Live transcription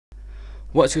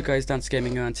What's good, guys? Dance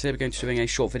Gaming, and today we're going to be doing a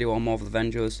short video on Marvel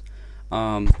Avengers.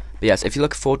 But yes, if you're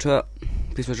looking forward to it,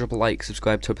 please drop a like,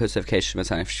 subscribe, to post notifications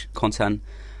for content.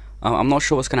 I'm not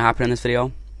sure what's going to happen in this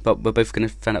video, but we're both going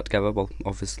to find out together, well,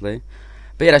 obviously.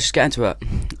 But yeah, let's just get into it.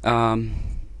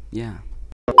 Yeah.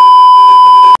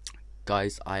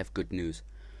 Guys, I have good news.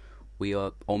 We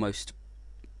are almost...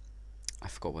 I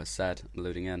forgot what I said. I'm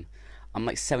loading in. I'm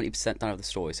like 70% done with the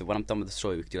story, so when I'm done with the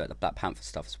story, we can do like the Black Panther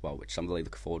stuff as well, which I'm really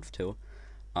looking forward to.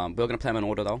 We're gonna play them in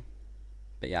order though,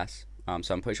 but yes.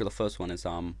 So I'm pretty sure the first one is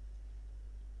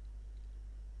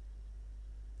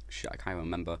shit, I can't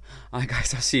remember. Alright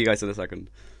guys, I'll see you guys in a second.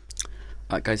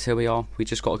 Alright guys, here we are. We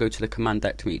just gotta go to the command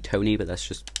deck to meet Tony, but let's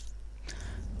just...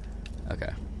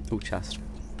 Okay. Oh, chest.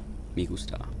 Me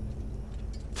gusta.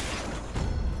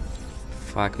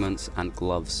 Fragments and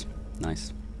gloves.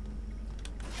 Nice.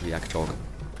 Yeah, I can talk.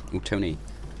 Oh, Tony.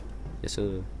 Yes,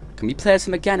 sir. Can we play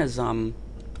some again as,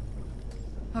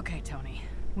 Okay, Tony.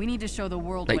 We need to show the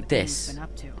world like what this. AIM's been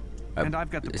up to. And I've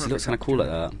got the It looks kind of cool like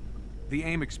that. The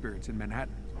AIM experience in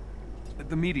Manhattan.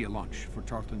 The media launch for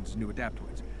Tarleton's new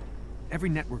adaptoids. Every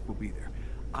network will be there.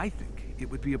 I think it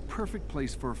would be a perfect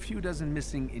place for a few dozen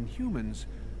missing Inhumans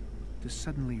to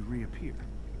suddenly reappear.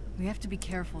 We have to be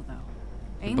careful, though.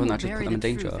 AIM But will not just bury put them the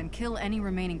in truth danger. and kill any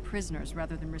remaining prisoners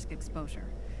rather than risk exposure.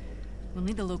 We'll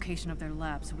need the location of their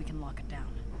lab so we can lock it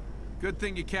down. Good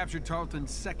thing you captured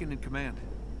Tarleton's second in command.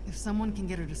 If someone can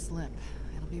get her to slip,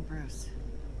 it'll be Bruce.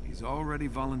 He's already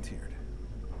volunteered.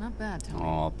 Not bad, Tony.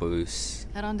 Aw, Bruce.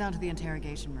 Head on down to the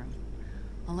interrogation room.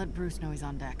 I'll let Bruce know he's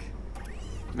on deck.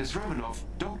 Miss Romanoff,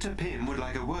 Dr. Pym would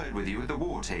like a word with you at the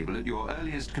war table at your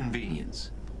earliest convenience.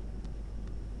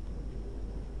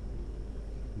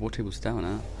 War table's down,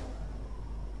 huh?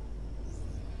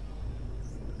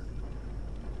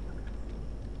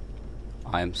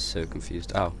 I am so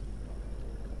confused. Oh.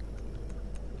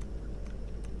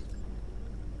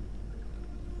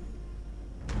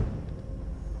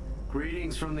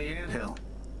 Greetings from the anthill.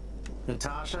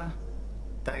 Natasha,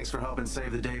 thanks for helping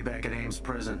save the day back at Ames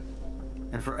prison,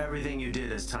 and for everything you did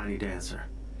as Tiny Dancer.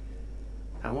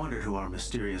 I wondered who our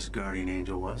mysterious guardian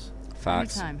angel was.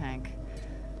 Facts. Anytime, Hank.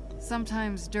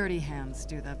 Sometimes dirty hands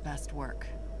do the best work.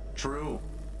 True.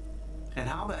 And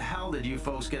how the hell did you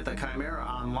folks get the Chimera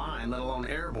online, let alone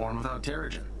airborne, without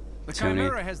Terrigen? The Tony.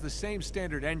 Chimera has the same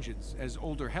standard engines as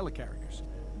older helicarriers.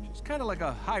 She's kind of like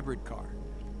a hybrid car.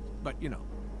 But, you know,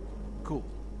 cool.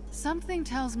 Something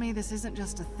tells me this isn't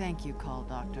just a thank you call,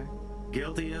 Doctor.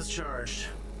 Guilty as charged.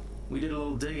 We did a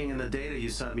little digging in the data you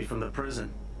sent me from the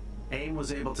prison. AIM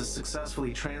was able to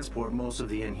successfully transport most of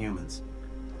the Inhumans.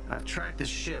 I've tracked the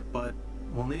ship, but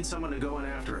we'll need someone to go in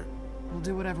after it. We'll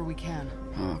do whatever we can.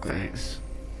 Oh, great. Thanks.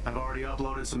 I've already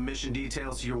uploaded some mission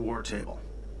details to your war table.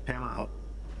 Pam out.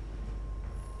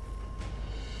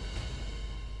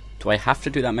 Do I have to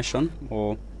do that mission,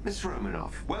 or...? Miss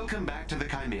Romanoff, welcome back to the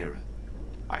Chimera.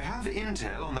 I have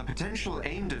intel on the potential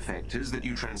AIM defectors that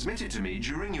you transmitted to me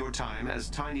during your time as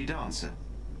Tiny Dancer.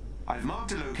 I've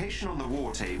marked a location on the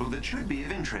war table that should be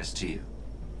of interest to you.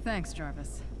 Thanks,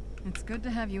 Jarvis. It's good to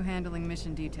have you handling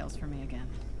mission details for me again.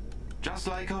 Just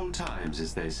like old times,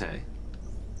 as they say.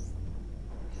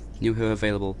 New hero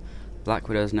available. Black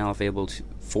Widow is now available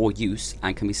for use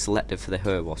and can be selected for the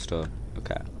hero roster.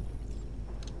 Okay.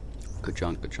 Good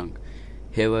chunk, good chunk.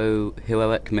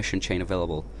 Heroic mission chain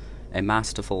available. A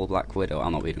masterful Black Widow.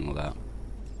 I'm not reading all that.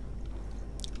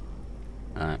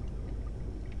 Alright.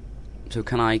 So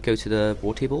can I go to the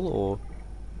war table, or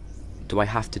do I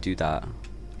have to do that?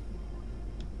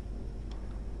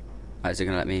 Is it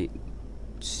gonna let me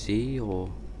see,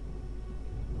 or...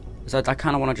 Because I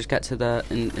kind of want to just get to the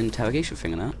interrogation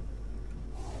thing and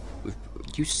that.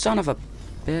 You son of a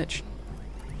bitch.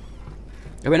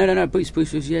 Oh wait, no, Bruce,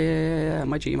 yeah,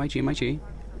 my G.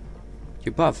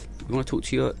 You're buff. You want to talk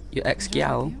to your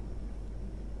ex-gal?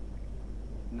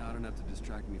 Not enough to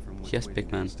distract me from what's Yes, waiting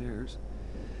big man. downstairs.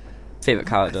 Favorite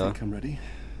character. I think I'm ready.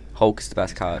 Hulk is the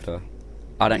best character.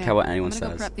 I don't care what anyone I'm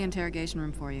gonna says. go prep the interrogation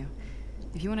room for you.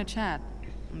 If you want to chat,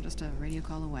 I'm just a radio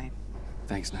call away.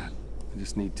 Thanks, Nat. I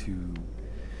just need to,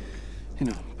 you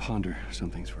know, ponder some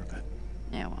things for a bit.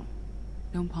 Yeah, well,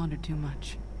 don't ponder too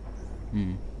much.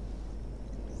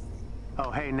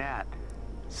 Oh, hey, Nat.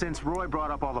 Since Roy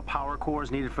brought up all the power cores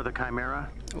needed for the Chimera,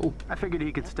 Oh, I figured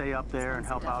he could stay up there and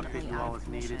help outfit you all as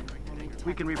needed.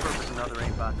 We can repurpose another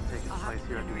aimbot to take its place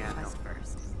here at the anthill.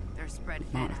 They're spread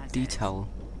amount of detail.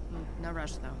 No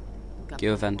rush, though.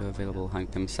 Gear vendor available.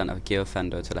 Hank them sent a gear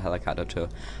vendor to the helicopter to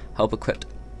help equip.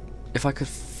 If I could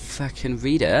fucking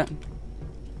read it.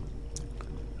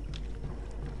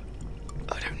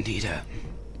 I don't need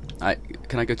it.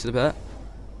 Can I go to the bit?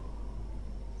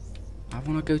 I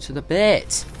want to go to the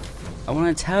bit. I want to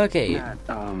interrogate. Matt,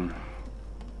 I'm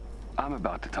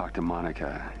about to talk to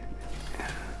Monica.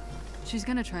 She's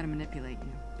gonna try to manipulate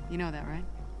you. You know that, right?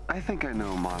 I think I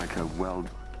know Monica well.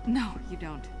 No, you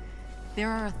don't. There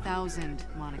are 1,000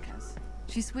 Monicas.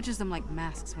 She switches them like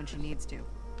masks when she needs to.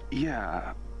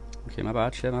 Yeah. Okay, my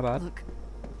bad, shit, my bad. Look,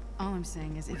 all I'm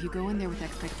saying is if you go in there with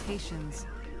expectations,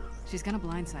 she's gonna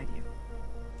blindside you.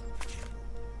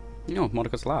 You know,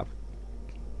 Monica's lab.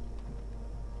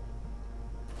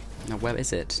 Now, where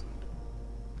is it?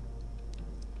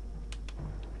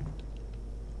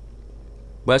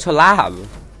 Where's her lab?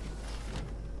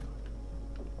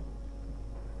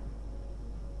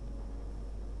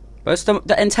 Where's the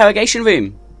interrogation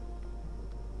room?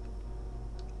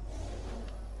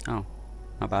 Oh,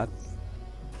 my bad.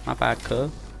 My bad,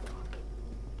 cuz.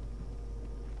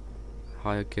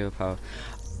 Higher gear power.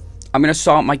 I'm gonna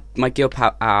sort my gear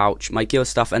power, ouch, my gear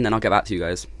stuff, and then I'll get back to you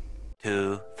guys.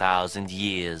 2,000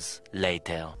 years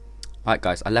later. Alright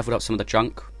guys, I leveled up some of the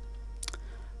junk.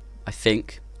 I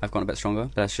think I've gotten a bit stronger,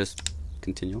 but let's just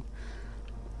continue.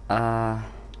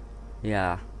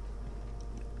 Yeah.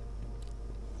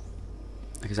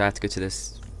 Because I have to go to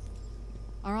this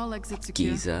Are all exits secure?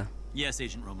 geezer. Yes,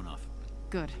 Agent Romanoff.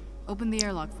 Good. Open the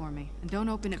airlock for me, and don't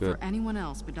open it Good. for anyone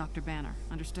else but Dr. Banner.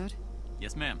 Understood?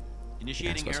 Yes, ma'am.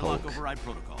 Initiating Yes, let's airlock Hulk. override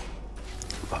protocol.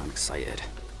 Oh, I'm excited.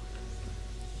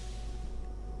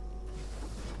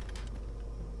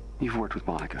 You've worked with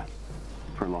Monica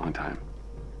for a long time.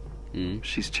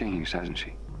 She's changed, hasn't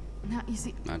she? Now, you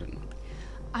see, I don't know.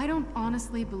 I don't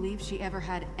honestly believe she ever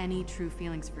had any true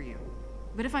feelings for you.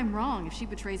 But if I'm wrong, if she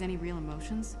betrays any real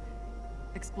emotions,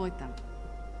 exploit them.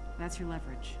 That's your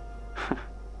leverage.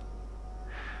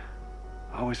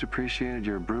 Always appreciated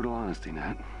your brutal honesty,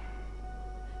 Nat.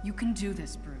 You can do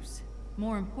this, Bruce.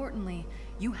 More importantly,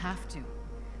 you have to.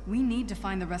 We need to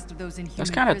find the rest of those inhuman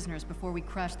kinda prisoners before we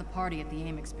crash the party at the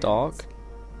AIM experience. Dark.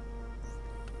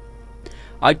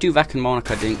 I do reckon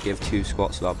Monica didn't give two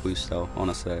squats about Bruce though,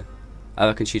 honestly. I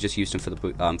reckon she just used him for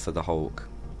the Hulk.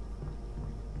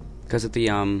 Because of the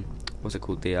what's it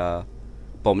called, the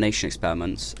Abomination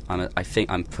experiments. I'm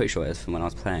pretty sure it is from when I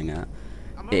was playing it.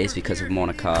 It is because of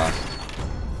Monica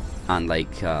and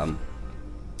like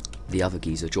the other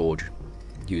geezer, George,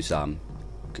 who's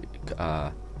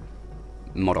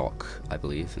Modoc, I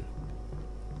believe.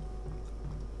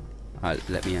 Alright,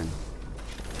 let me in.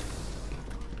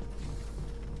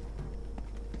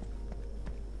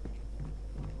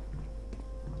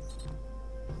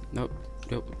 Nope,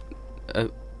 nope.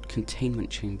 Containment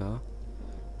chamber.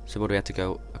 So where do we have to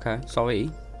go? Okay,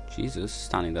 sorry. Jesus,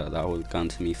 standing there, that old gun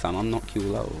to me, fam. I'll knock you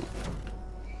low.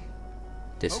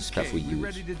 Disrespectful Okay, we use.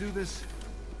 ready to do this?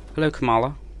 Hello,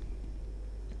 Kamala.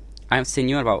 I haven't seen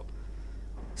you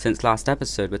since last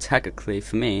episode, but technically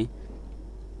for me,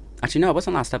 actually no, it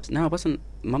wasn't last episode. No, it wasn't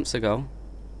months ago.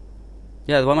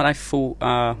 Yeah, the one that I fought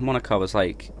Monica was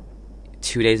like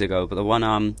 2 days ago, but the one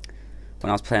when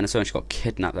I was playing a and she got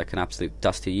kidnapped like an absolute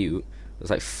dusty ute, it was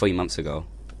like 3 months ago.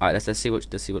 All right, let's see what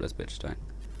this bitch is doing.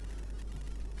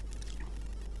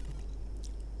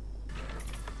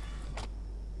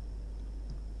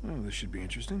 Oh, this should be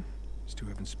interesting. These two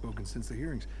haven't spoken since the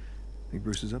hearings. Think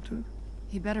Bruce is up to it?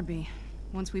 He better be.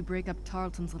 Once we break up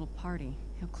Tarleton's little party,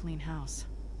 he'll clean house.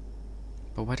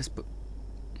 But why does The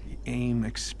AIM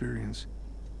experience.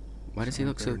 he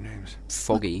look so Better names.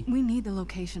 foggy? Look, we need the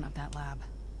location of that lab.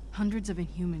 Hundreds of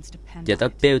Inhumans depend Yeah, on their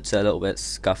it. builds are a little bit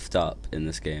scuffed up in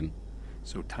this game.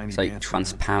 So Tiny It's like Dancer,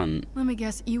 transparent. Let me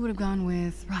guess, you would have gone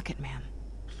with Rocket Man.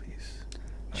 Please.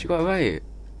 She got it right.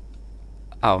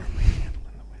 Oh,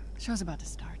 Show's about to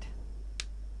start.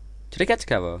 did they get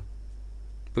together?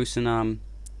 Bruce and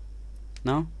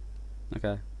no?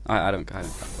 Okay. I don't care.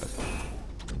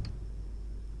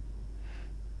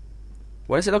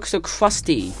 Why does it look so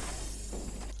crusty?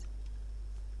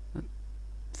 What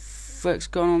the frick's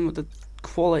going on with the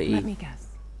quality? Let me guess.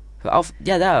 Her outfit,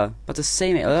 yeah, there. But the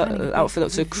same. Planning Her a outfit big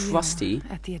looks so reveal crusty.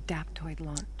 At the Adaptoid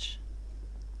launch.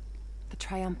 The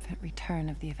triumphant return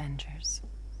of the Avengers.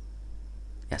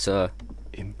 Yes, sir.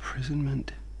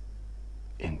 Imprisonment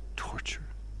and torture.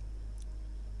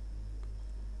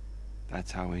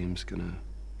 That's how AIM's gonna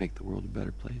make the world a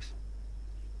better place.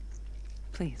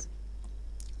 Please.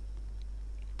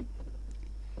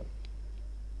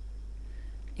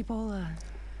 Ebola,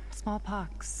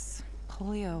 smallpox,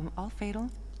 polio, all fatal,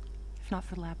 if not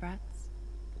for lab rats.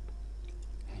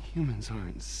 And humans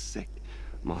aren't sick,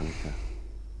 Monica.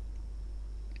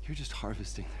 You're just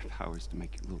harvesting their powers to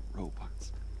make your little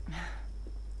robots.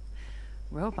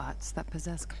 Robots that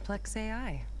possess complex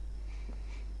AI.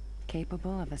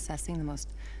 Capable of assessing the most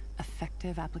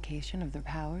effective application of their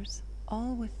powers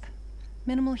all with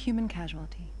minimal human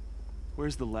casualty.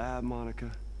 Where's the lab,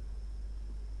 Monica?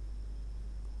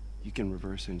 You can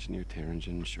reverse engineer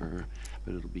Terrigen, sure,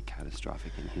 but it'll be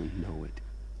catastrophic and he'll know it.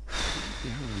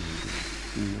 Yeah,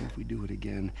 you know, if we do it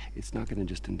again, it's not gonna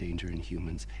just endanger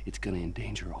Inhumans, it's gonna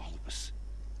endanger all of us.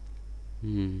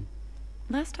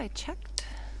 Last I checked,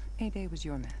 A-Day was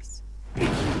your mess.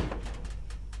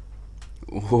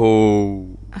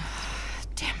 Whoa.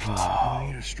 Damn it. I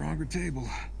need a stronger table.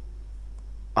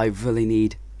 I really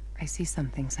need... I see some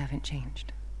things haven't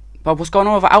changed. But what's going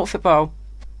on with her outfit, bro?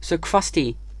 So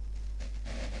crusty.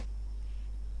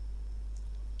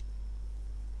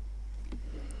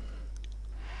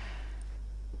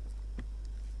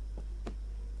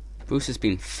 Bruce has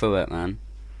been through it, man.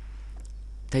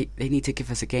 They need to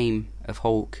give us a game of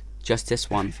Hulk. Just this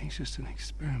one. Everything's just an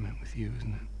experiment with you,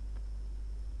 isn't it?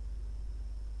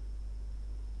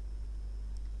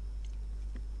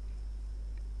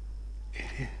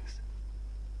 It is.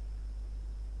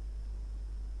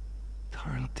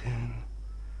 Tarleton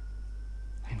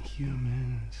and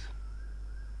humans.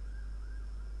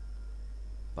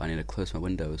 But I need to close my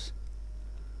windows.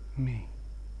 Me.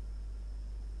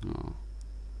 Oh.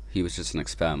 He was just an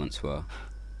experiment to her.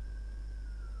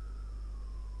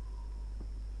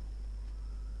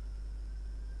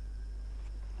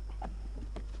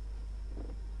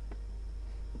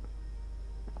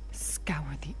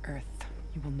 Scour the earth.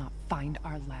 You will not find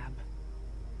our lab.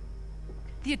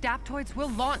 The adaptoids will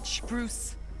launch,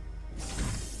 Bruce.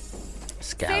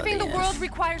 Saving the world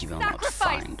requires you will sacrifice.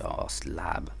 not find our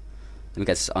lab. Let me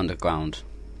get this underground.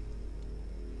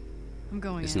 I'm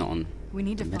going It's in. not on We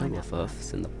need the to middle find of out. Earth.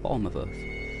 It's in the bottom of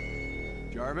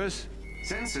Earth. Jarvis?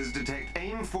 Sensors detect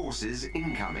AIM forces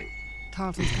incoming.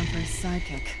 Tarleton's come for his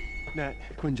sidekick. Nat,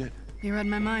 Quinjet, You read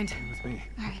my mind. With me.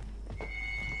 All right.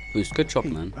 Bruce, good job,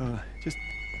 man. just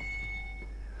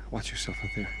watch yourself out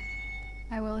there.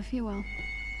 I will if you will.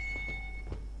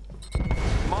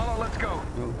 Mala, let's go.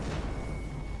 Oh.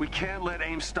 We can't let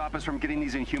AIM stop us from getting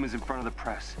these Inhumans in front of the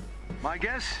press. My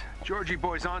guess? Georgie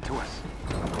boy's onto us.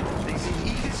 They seem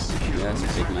eager to secure Yeah, that's a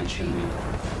this big strategy. mention.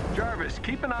 Jarvis,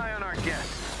 keep an eye on our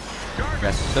guest. Jarvis!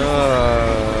 Yes,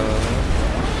 sir.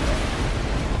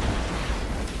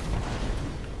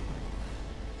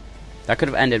 That could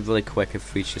have ended really quick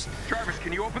if we just... Jarvis,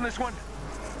 can you open this one?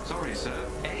 Sorry, sir.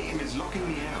 AIM is locking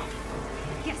me out.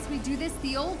 Guess we do this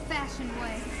the old-fashioned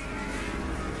way.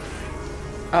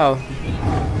 Oh.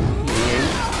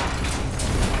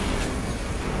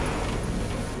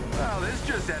 Well, this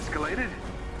just escalated.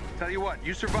 Tell you what,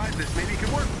 you survived this. Maybe it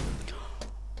could work.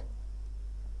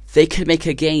 They could make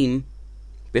a game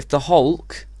with the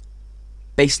Hulk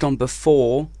based on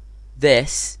before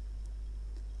this,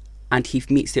 and he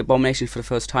meets the Abomination for the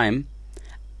first time,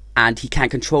 and he can't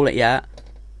control it yet.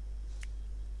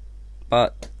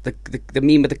 But the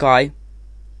meme with the guy.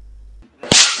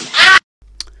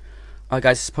 Alright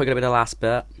guys, this is probably gonna be the last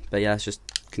bit, but yeah, let's just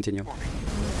continue.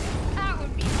 That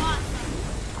would be awesome.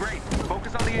 Great.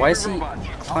 Focus on the Why angry is he robots.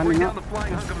 I'll climbing bring down up? the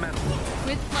flying hunk of metal.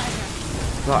 With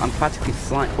pleasure. Like, I'm practically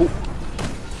flying. Oh!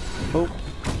 Oh!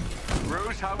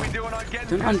 Bruce, how we doing on getting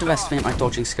Don't pissed underestimate my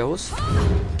dodging skills.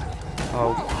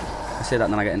 Oh. I say that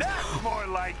and then I get into... off? That's more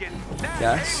like it. Now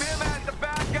Yes. aim him at the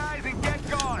bad guys and get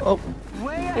gone. Oh!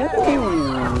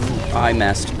 Ooh. I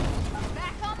missed.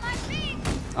 Back on my feet.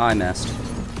 I missed.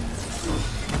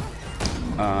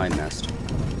 I missed.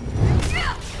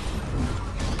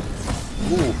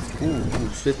 Ooh,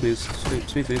 swift moves, smooth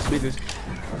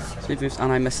moves,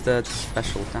 and I missed the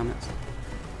special, damn it.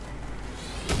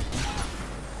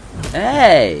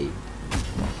 Hey!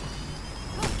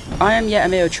 I am yet a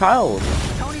mere child.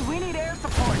 Tony, we need air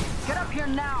support. Get up here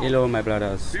now. Hello, my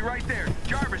brothers. Be right there.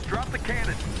 Jarvis, drop the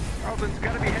cannon. Carlton's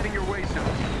gotta be heading your way soon.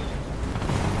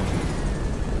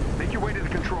 Make your way to the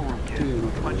control room, kid.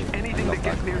 Dude, Punch anything that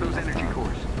gets near those energy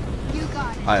cores. You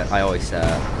got it. I always was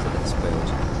a bit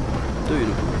spoiled.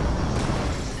 Dude.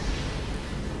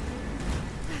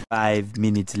 5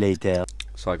 minutes later.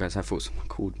 Sorry guys, I thought someone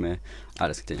called me.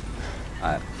 Let's continue.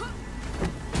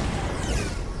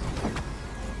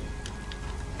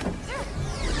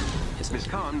 Miss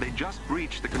Khan, they just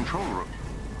breached the control room.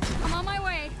 I'm on my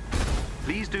way.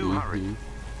 Please do hurry.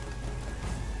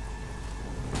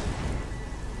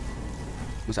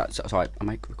 Was that sorry? Am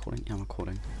I recording? Yeah, I'm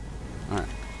recording. Alright.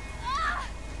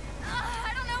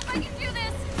 I don't know if I can do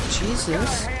this.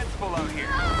 Jesus. Hands full out here.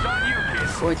 It's on you, kid.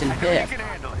 Freud in I here. think you can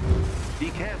handle it. Be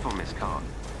careful, Miss Khan.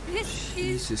 This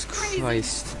Jesus is crazy.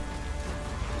 Christ.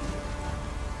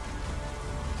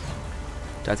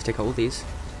 Do I have to take all these?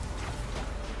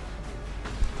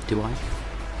 Do I?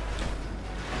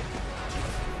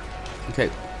 Okay,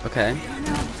 okay.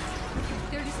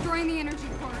 destroying the energy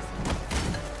cores.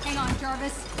 Hang on,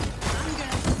 Jarvis. I'm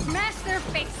gonna smash their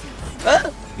faces.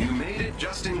 You made it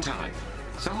just in time.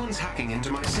 Someone's hacking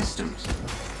into my systems.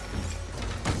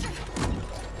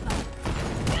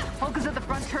 Focus at the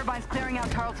front turbines clearing out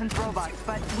Tarleton's robots,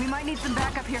 but we might need some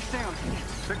backup here soon.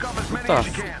 Pick up as many What as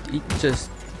you the can. He just...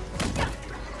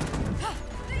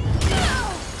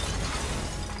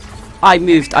 I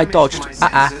moved, I dodged.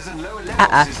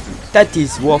 That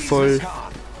is waffle.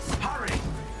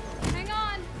 Hang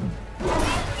on.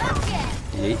 Focus.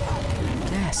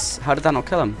 Yes. How did that not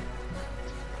kill him?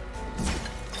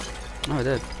 Oh, it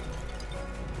did.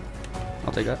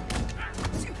 I'll take that.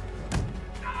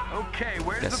 Okay,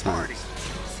 where's Guess the party? not.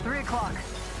 3 o'clock.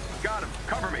 Got him.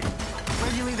 Cover me.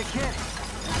 Where'd you leave the kid?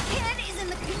 Kid is in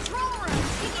the control room,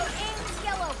 speaking Ames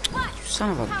yellow. What? Son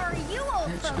of a How are you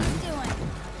old folks doing?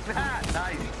 Nice.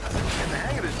 Get the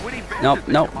hang of this witty bandit No,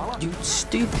 thing, no, Kamala. you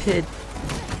stupid.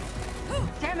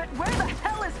 Damn it, where the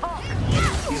hell is Hulk?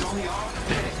 He's on the arc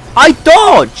deck, I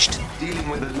dodged! dealing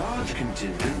with a large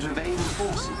contingent of AIM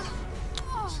forces.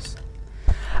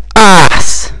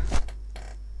 Ass!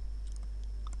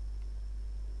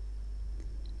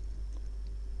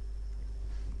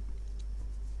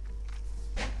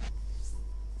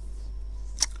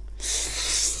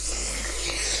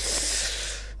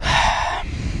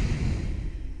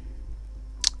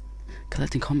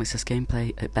 Collecting comics as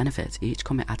gameplay benefits. Each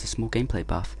comic adds a small gameplay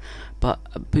buff, but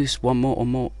boosts one more or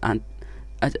more and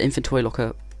inventory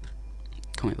locker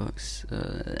comic books.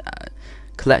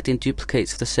 Collecting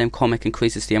duplicates of the same comic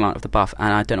increases the amount of the buff,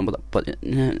 and I don't know what that, but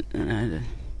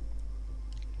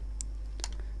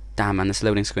damn man, this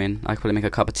loading screen. I could probably make a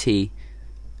cup of tea,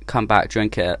 come back,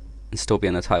 drink it, and still be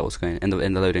in the title screen, in the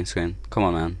loading screen. Come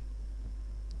on, man.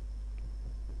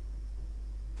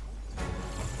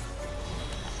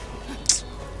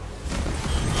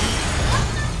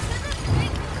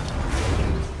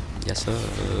 Yes,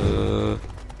 sir.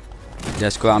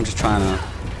 Yes, girl, I'm just trying to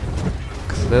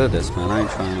clear this, man. I ain't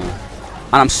trying to.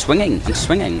 And I'm swinging. I'm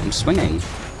swinging. I'm swinging.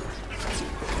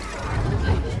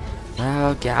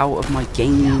 Well, get out of my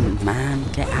game, man.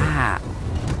 Get out.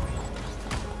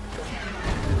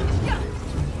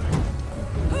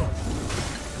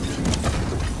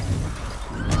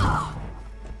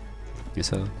 Yes,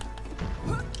 sir.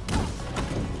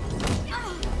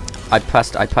 I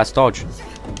pressed dodge.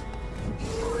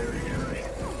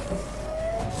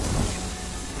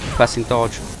 Pressing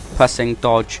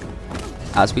dodge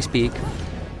as we speak.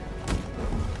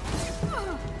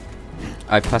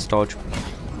 I press dodge.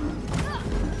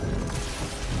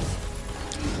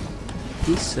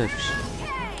 Piece of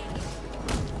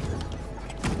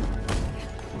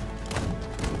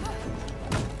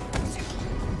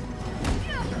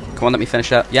Come on, let me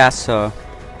finish it. Yes, sir.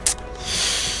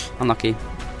 Unlucky.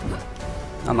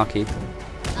 Unlucky.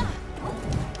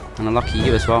 And unlucky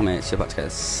you as well, mate. So you're about to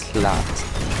get slapped.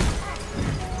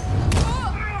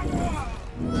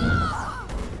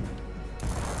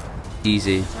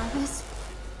 Easy. Jarvis,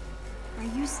 are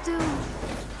you still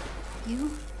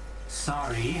you?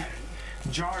 Sorry,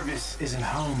 Jarvis isn't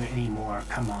home anymore,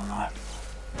 Kamala.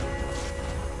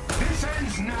 This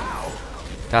ends now!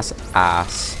 That's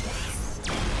ass.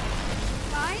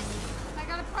 Guys, I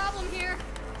got a problem here.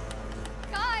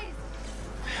 Guys,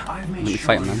 I've made Let me sure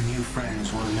fight him, your man. new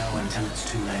friends will know until it's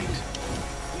too late.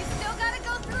 you still gotta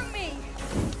go through me.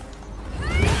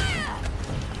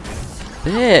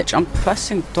 Bitch, I'm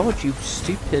pressing dodge, you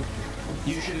stupid.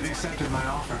 You should have accepted my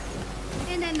offer.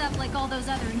 And end up like all those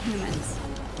other Inhumans.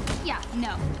 Yeah,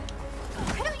 no.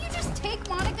 Why don't you just take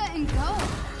Monica and go?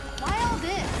 Why all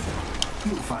this?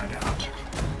 You'll find out.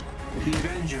 The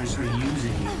Avengers are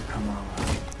using you, Kamala.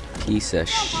 Piece of Don't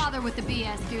sh. bother with the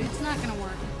BS, dude. It's not gonna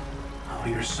work. Oh,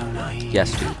 you're so naive.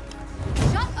 Yes, dude.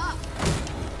 Shut up.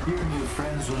 Your new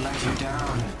friends will let you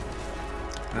down.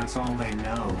 That's all they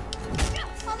know.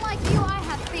 Unlike you, I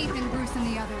have faith in Bruce and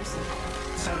the others.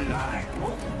 So did I.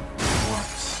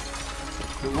 Once.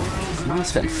 The world's Man,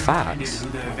 it's been reminded facts. who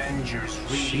the Avengers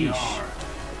really Sheesh. are.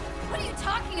 What are you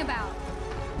talking about?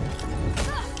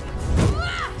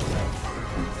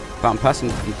 But I'm pressing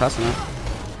it.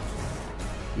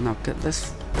 No, get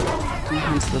this. Come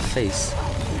hands to the face.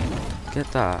 Get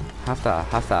that. Have that.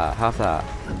 Have that. Have that.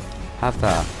 Have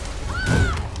that.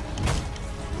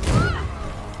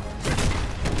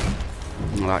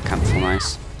 Oh, that can't feel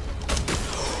nice.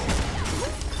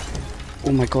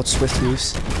 Oh my god, swift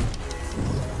moves.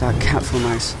 That can't feel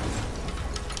nice.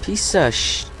 Piece of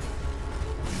sh.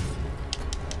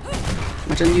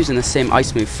 Imagine using the same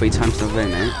ice move 3 times in a row,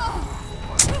 mate.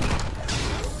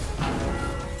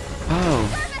 Oh.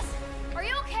 Jarvis, are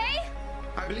you okay?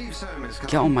 I believe so, Miss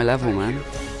Get on my level, man.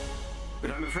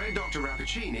 but I'm afraid Dr.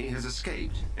 Rappaccini has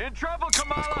escaped. In trouble,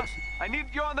 Kamala! I need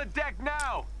you on the deck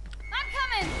now! I'm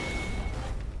coming!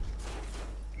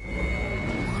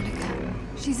 Monica,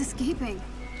 she's escaping.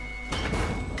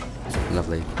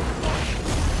 Lovely.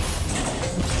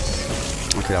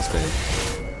 Okay, that's good.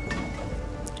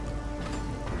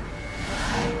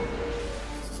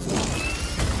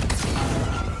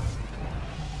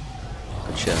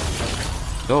 Good shit.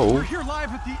 Oh. We're here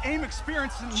live at the AIM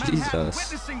experience in Manhattan,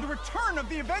 witnessing the return of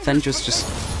the Avengers. Then just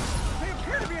They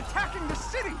appear to be attacking the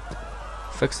city.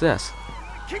 fix this.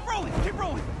 Keep rolling, keep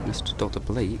rolling. Mr. Dr.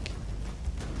 Blake.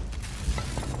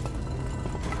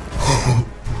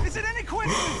 Is it any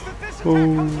coincidence that this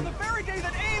attack comes on the very day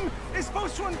that AIM is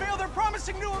supposed to unveil their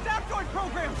promising new adaptoid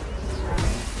program?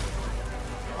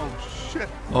 Oh shit.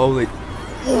 Holy.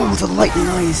 Oh, the lightning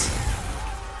eyes.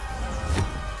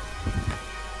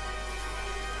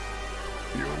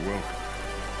 You're welcome.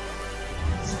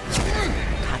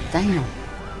 God damn.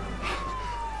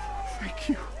 Thank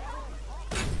you.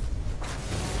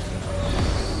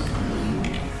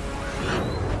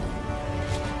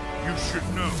 You should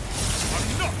know,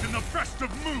 I'm not in the best of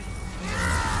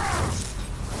moods.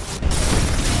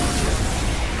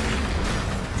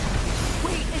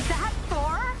 Wait, is that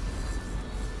Thor?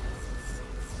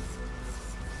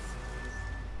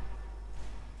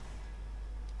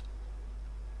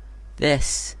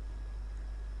 This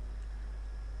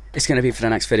is going to be for the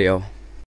next video.